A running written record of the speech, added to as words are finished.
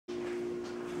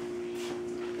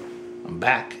I'm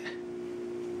back.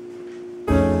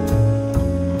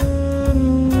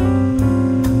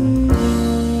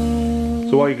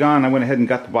 So while you're gone, I went ahead and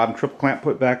got the bottom triple clamp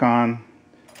put back on,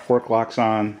 fork locks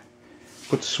on,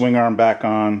 put the swing arm back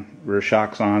on, rear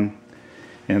shocks on,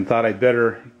 and thought I'd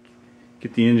better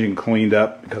get the engine cleaned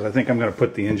up because I think I'm going to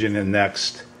put the engine in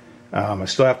next. I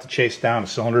still have to chase down a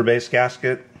cylinder base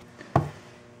gasket,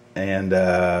 and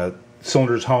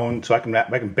cylinder's honed, so I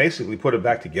can basically put it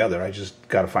back together. I just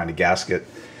got to find a gasket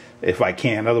if I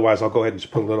can. Otherwise, I'll go ahead and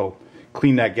just put a little,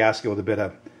 clean that gasket with a bit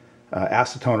of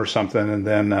acetone or something, and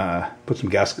then put some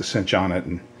gasket cinch on it,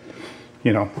 and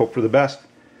you know, hope for the best.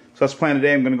 So that's the plan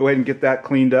today. I'm going to go ahead and get that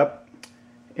cleaned up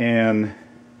and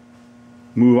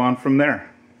move on from there.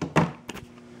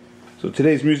 So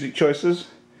today's music choices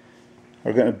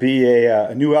are going to be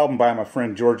a new album by my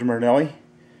friend George Marinelli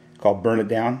called Burn It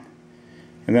Down.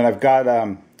 And then I've got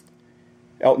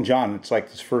Elton John. It's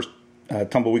like his first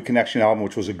Tumbleweed Connection album,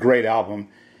 which was a great album.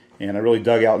 And I really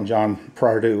dug Elton John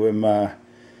prior to him,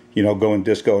 you know, going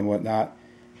disco and whatnot.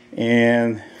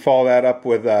 And follow that up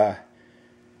with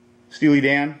Steely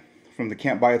Dan from the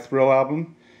Can't Buy a Thrill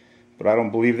album. But I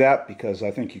don't believe that, because I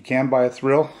think you can buy a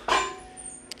thrill.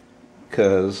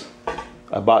 Because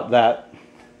I bought that.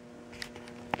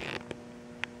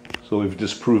 So we've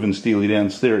disproven Steely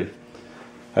Dan's theory.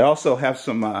 I also have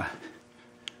some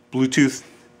Bluetooth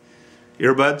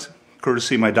earbuds,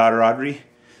 courtesy of my daughter Audrey,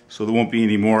 so there won't be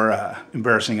any more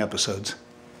embarrassing episodes.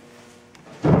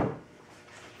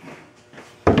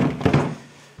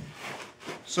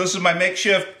 So this is my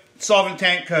makeshift solvent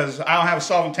tank because I don't have a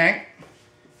solvent tank.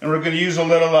 And we're going to use a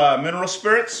little mineral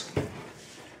spirits,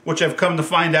 which I've come to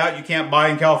find out you can't buy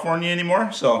in California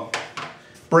anymore, so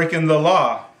breaking the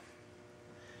law.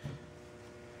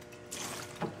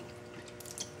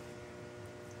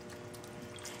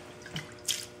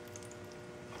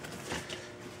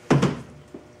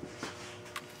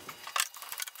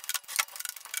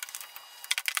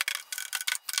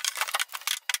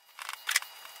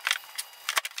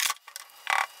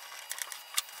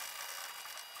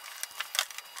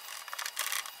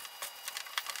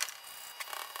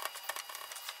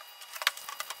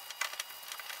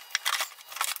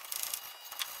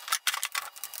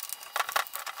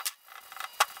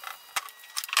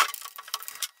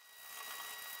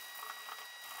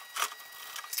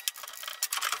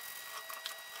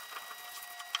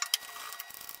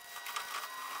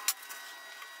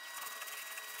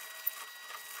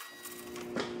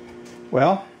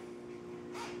 Well,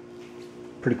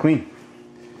 pretty clean.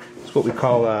 It's what we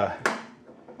call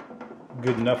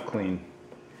good enough clean.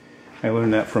 I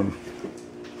learned that from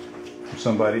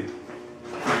somebody.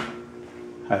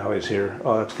 I always hear,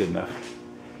 oh, that's good enough.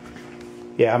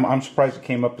 Yeah, I'm surprised it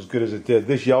came up as good as it did.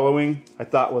 This yellowing I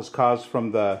thought was caused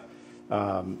from the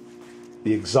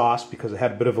exhaust, because it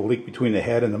had a bit of a leak between the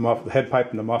head and the head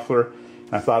pipe and the muffler.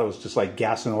 And I thought it was just like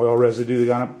gas and oil residue that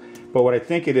got up. But what I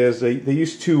think it is, they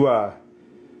used to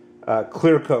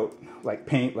clear coat, like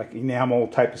paint, like enamel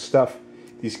type of stuff,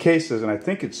 these cases, and I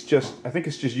think it's just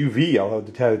UV yellow,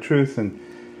 to tell you the truth. And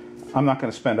I'm not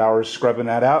going to spend hours scrubbing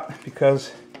that out,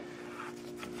 because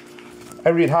I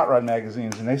read hot rod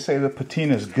magazines and they say the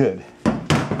patina is good.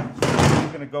 I'm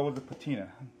going to go with the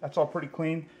patina. That's all pretty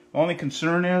clean. The only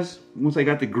concern is, once I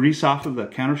got the grease off of the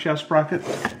countershaft sprocket,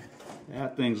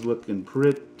 that thing's looking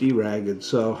pretty ragged.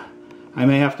 So I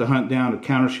may have to hunt down a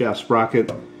countershaft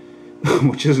sprocket,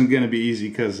 which isn't going to be easy,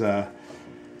 because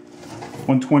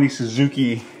 120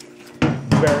 Suzuki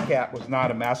Bearcat was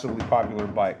not a massively popular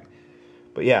bike.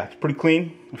 But yeah, it's pretty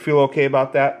clean. I feel okay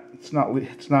about that. It's not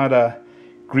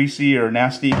greasy or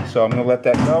nasty, so I'm going to let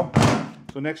that go.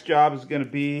 So next job is going to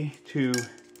be to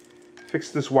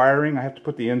fix this wiring. I have to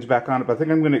put the ends back on it, but I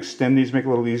think I'm going to extend these, make it a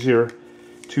little easier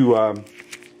to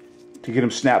get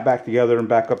them snapped back together and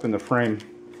back up in the frame.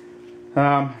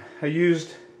 I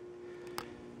used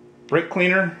brake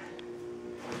cleaner,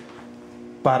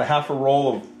 about a half a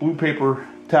roll of blue paper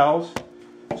towels,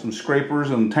 some scrapers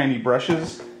and tiny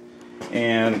brushes,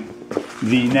 and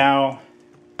the now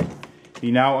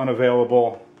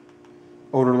unavailable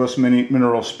odorless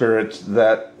mineral spirits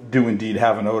that do indeed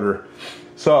have an odor.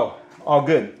 So all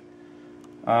good.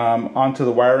 Onto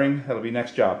the wiring. That'll be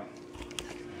next job.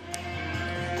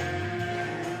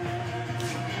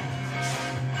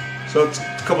 So it's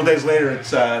a couple days later.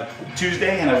 It's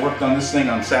Tuesday, and I worked on this thing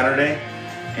on Saturday.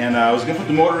 And I was going to put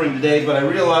the motor in today, but I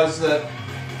realized that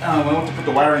when I went to put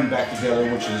the wiring back together,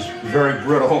 which is very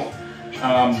brittle,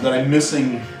 that I'm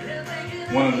missing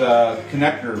one of the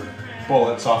connector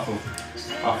bullets off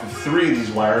of 3 of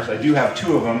these wires. I do have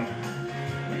 2 of them,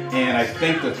 and I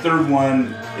think the third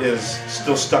one is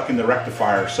still stuck in the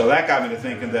rectifier. So that got me to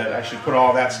thinking that I should put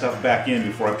all that stuff back in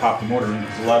before I pop the motor in,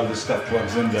 because a lot of this stuff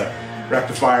plugs into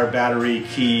rectifier, battery,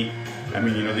 key, I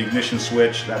mean, you know, the ignition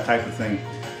switch, that type of thing.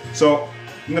 So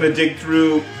I'm going to dig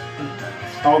through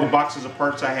all the boxes of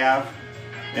parts I have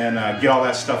and get all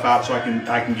that stuff out so I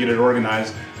can get it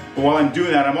organized. But while I'm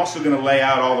doing that, I'm also going to lay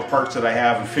out all the parts that I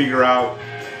have and figure out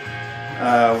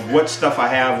what stuff I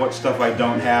have, what stuff I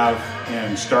don't have,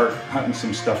 and start hunting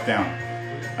some stuff down.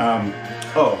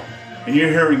 Oh, and you're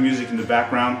hearing music in the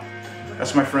background.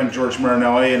 That's my friend George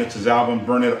Marinelli, and it's his album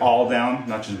Burn It All Down.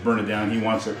 Not just burn it down, he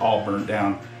wants it all burnt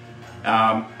down.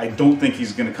 I don't think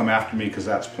he's going to come after me because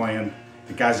that's playing.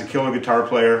 The guy's a killer guitar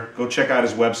player. Go check out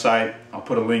his website. I'll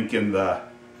put a link in the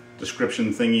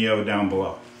description thingy-o down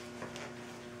below.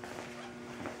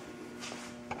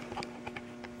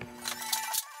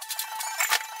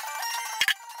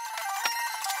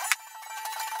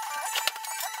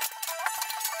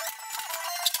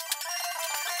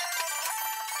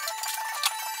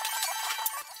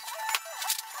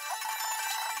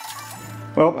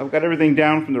 Well, I've got everything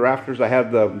down from the rafters. I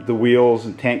have the wheels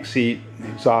and tank seat,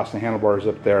 exhaust and handlebars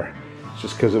up there. It's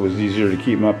just because it was easier to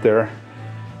keep them up there.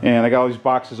 And I got all these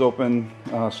boxes open,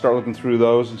 start looking through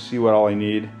those and see what all I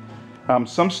need.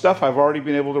 Some stuff I've already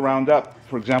been able to round up.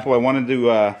 For example, I wanted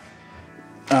to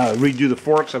redo the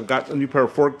forks. I've got a new pair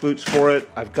of fork boots for it.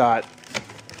 I've got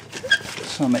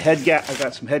some head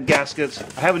gaskets.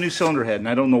 I have a new cylinder head, and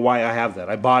I don't know why I have that.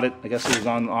 I bought it. I guess it was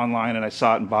online, and I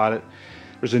saw it and bought it.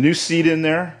 There's a new seat in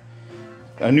there,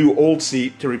 a new old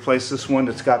seat to replace this one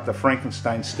that's got the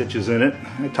Frankenstein stitches in it.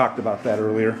 I talked about that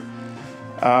earlier.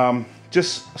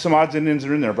 Just some odds and ends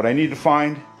are in there, but I need to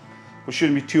find, which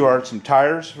shouldn't be too hard, some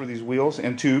tires for these wheels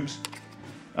and tubes.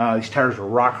 These tires are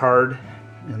rock hard,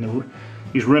 and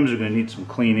these rims are going to need some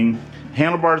cleaning.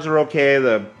 Handlebars are okay,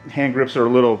 the hand grips are a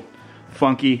little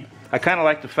funky. I kind of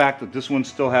like the fact that this one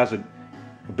still has a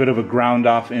bit of a ground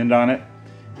off end on it,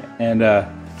 and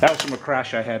that was from a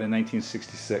crash I had in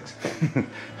 1966.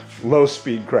 Low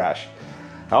speed crash.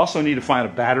 I also need to find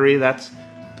a battery that's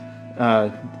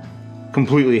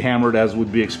completely hammered, as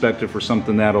would be expected for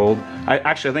something that old.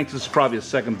 I think this is probably a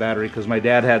second battery, because my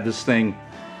dad had this thing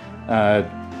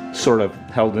sort of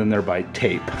held in there by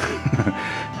tape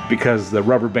because the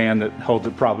rubber band that holds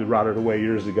it probably rotted away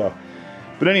years ago.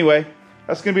 But anyway,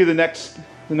 that's going to be the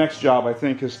next job, I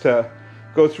think, is to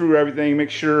go through everything, make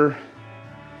sure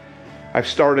I've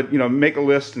started, you know, make a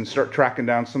list and start tracking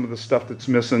down some of the stuff that's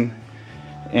missing,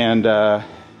 and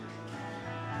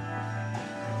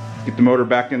get the motor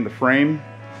back in the frame,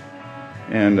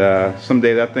 and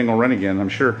someday that thing will run again, I'm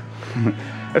sure.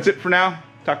 That's it for now.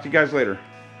 Talk to you guys later.